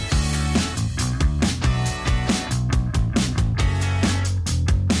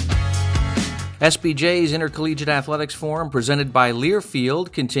SBJ's Intercollegiate Athletics Forum, presented by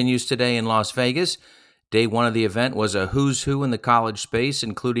Learfield, continues today in Las Vegas. Day one of the event was a who's who in the college space,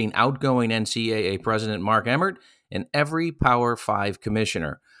 including outgoing NCAA President Mark Emmert and every Power 5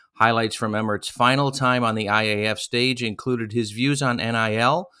 commissioner. Highlights from Emmert's final time on the IAF stage included his views on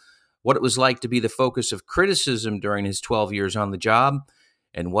NIL, what it was like to be the focus of criticism during his 12 years on the job,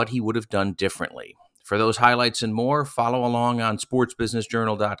 and what he would have done differently. For those highlights and more, follow along on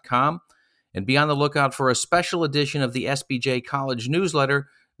sportsbusinessjournal.com. And be on the lookout for a special edition of the SBJ College newsletter,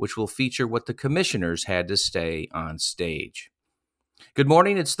 which will feature what the commissioners had to say on stage. Good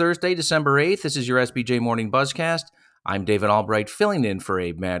morning. It's Thursday, December 8th. This is your SBJ Morning Buzzcast. I'm David Albright, filling in for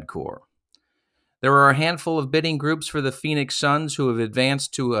Abe Madcore. There are a handful of bidding groups for the Phoenix Suns who have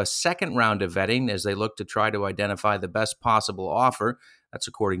advanced to a second round of vetting as they look to try to identify the best possible offer. That's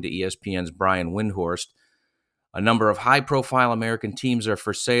according to ESPN's Brian Windhorst. A number of high-profile American teams are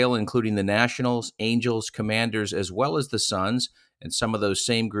for sale, including the Nationals, Angels, Commanders, as well as the Suns, and some of those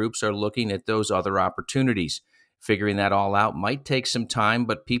same groups are looking at those other opportunities. Figuring that all out might take some time,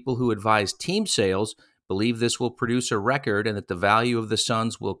 but people who advise team sales believe this will produce a record and that the value of the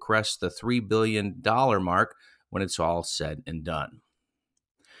Suns will crest the $3 billion mark when it's all said and done.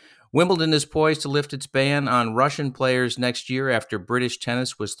 Wimbledon is poised to lift its ban on Russian players next year after British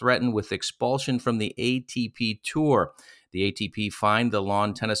tennis was threatened with expulsion from the ATP Tour. The ATP fined the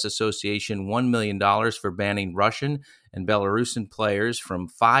Lawn Tennis Association $1 million for banning Russian and Belarusian players from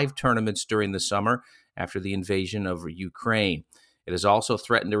 5 tournaments during the summer after the invasion of Ukraine. It has also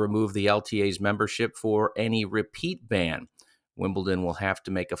threatened to remove the LTA's membership for any repeat ban. Wimbledon will have to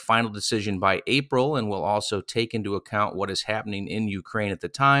make a final decision by April and will also take into account what is happening in Ukraine at the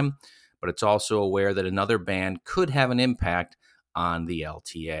time, but it's also aware that another ban could have an impact on the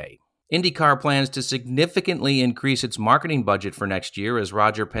LTA. IndyCar plans to significantly increase its marketing budget for next year as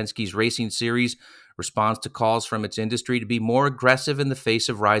Roger Penske's racing series responds to calls from its industry to be more aggressive in the face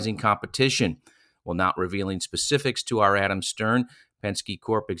of rising competition. While not revealing specifics to our Adam Stern, Penske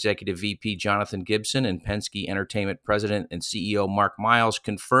Corp Executive VP Jonathan Gibson and Penske Entertainment President and CEO Mark Miles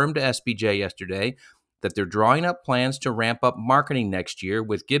confirmed to SBJ yesterday that they're drawing up plans to ramp up marketing next year,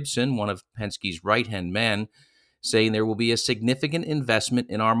 with Gibson, one of Penske's right-hand men, saying there will be a significant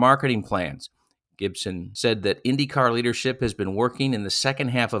investment in our marketing plans. Gibson said that IndyCar leadership has been working in the second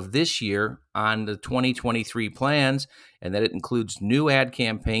half of this year on the 2023 plans, and that it includes new ad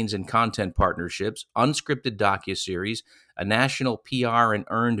campaigns and content partnerships, unscripted docuseries, a national PR and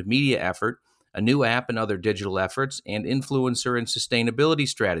earned media effort, a new app and other digital efforts, and influencer and sustainability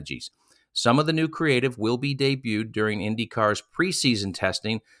strategies. Some of the new creative will be debuted during IndyCar's preseason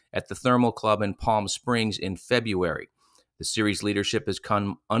testing at the Thermal Club in Palm Springs in February. The series leadership has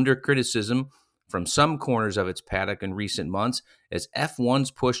come under criticism from some corners of its paddock in recent months, as F1's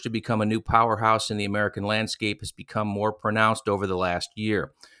push to become a new powerhouse in the American landscape has become more pronounced over the last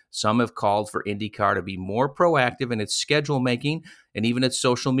year. Some have called for IndyCar to be more proactive in its schedule making and even its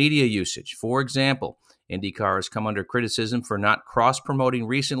social media usage. For example, IndyCar has come under criticism for not cross-promoting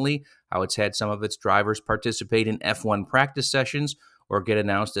recently how it's had some of its drivers participate in F1 practice sessions or get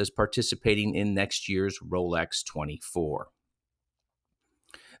announced as participating in next year's Rolex 24.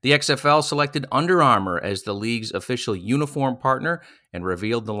 The XFL selected Under Armour as the league's official uniform partner and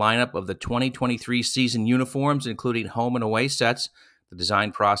revealed the lineup of the 2023 season uniforms, including home and away sets. The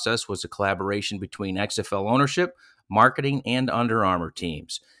design process was a collaboration between XFL ownership, marketing, and Under Armour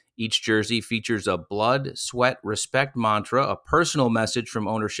teams. Each jersey features a blood, sweat, respect mantra, a personal message from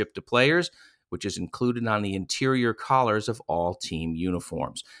ownership to players, which is included on the interior collars of all team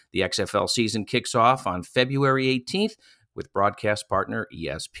uniforms. The XFL season kicks off on February 18th, with broadcast partner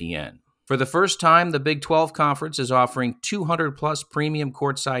ESPN. For the first time, the Big 12 Conference is offering 200-plus premium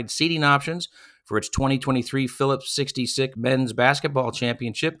courtside seating options for its 2023 Phillips 66 Men's Basketball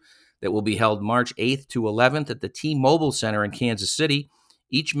Championship that will be held March 8th to 11th at the T-Mobile Center in Kansas City.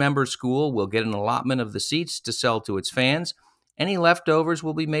 Each member school will get an allotment of the seats to sell to its fans. Any leftovers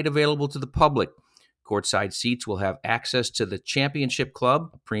will be made available to the public. Courtside seats will have access to the Championship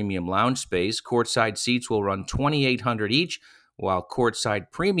Club, a premium lounge space. Courtside seats will run $2,800 each, while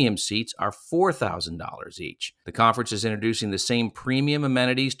courtside premium seats are $4,000 each. The conference is introducing the same premium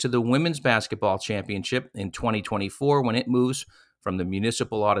amenities to the Women's Basketball Championship in 2024 when it moves from the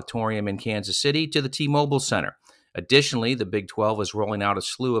Municipal Auditorium in Kansas City to the T-Mobile Center. Additionally, the Big 12 is rolling out a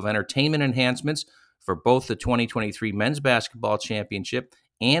slew of entertainment enhancements for both the 2023 Men's Basketball Championship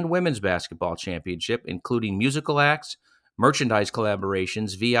and Women's Basketball Championship, including musical acts, merchandise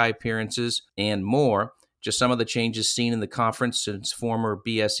collaborations, VI appearances, and more. Just some of the changes seen in the conference since former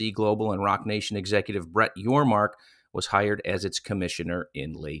BSE Global and Rock Nation executive Brett Yormark was hired as its commissioner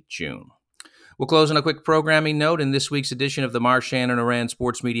in late June. We'll close on a quick programming note. In this week's edition of the Marchand and Aran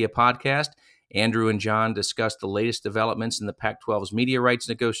Sports Media Podcast, Andrew and John discuss the latest developments in the Pac-12's media rights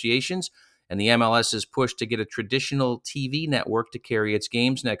negotiations and the MLS's push to get a traditional TV network to carry its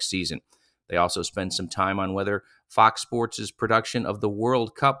games next season. They also spend some time on whether Fox Sports' production of the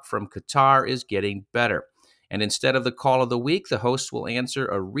World Cup from Qatar is getting better. And instead of the call of the week, the hosts will answer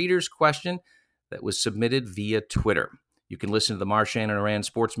a reader's question that was submitted via Twitter. You can listen to the Marchand and Aran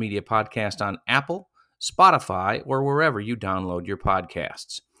Sports Media Podcast on Apple, Spotify, or wherever you download your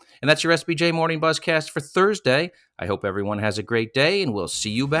podcasts. And that's your SBJ Morning Buzzcast for Thursday. I hope everyone has a great day, and we'll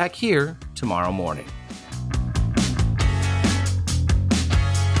see you back here tomorrow morning.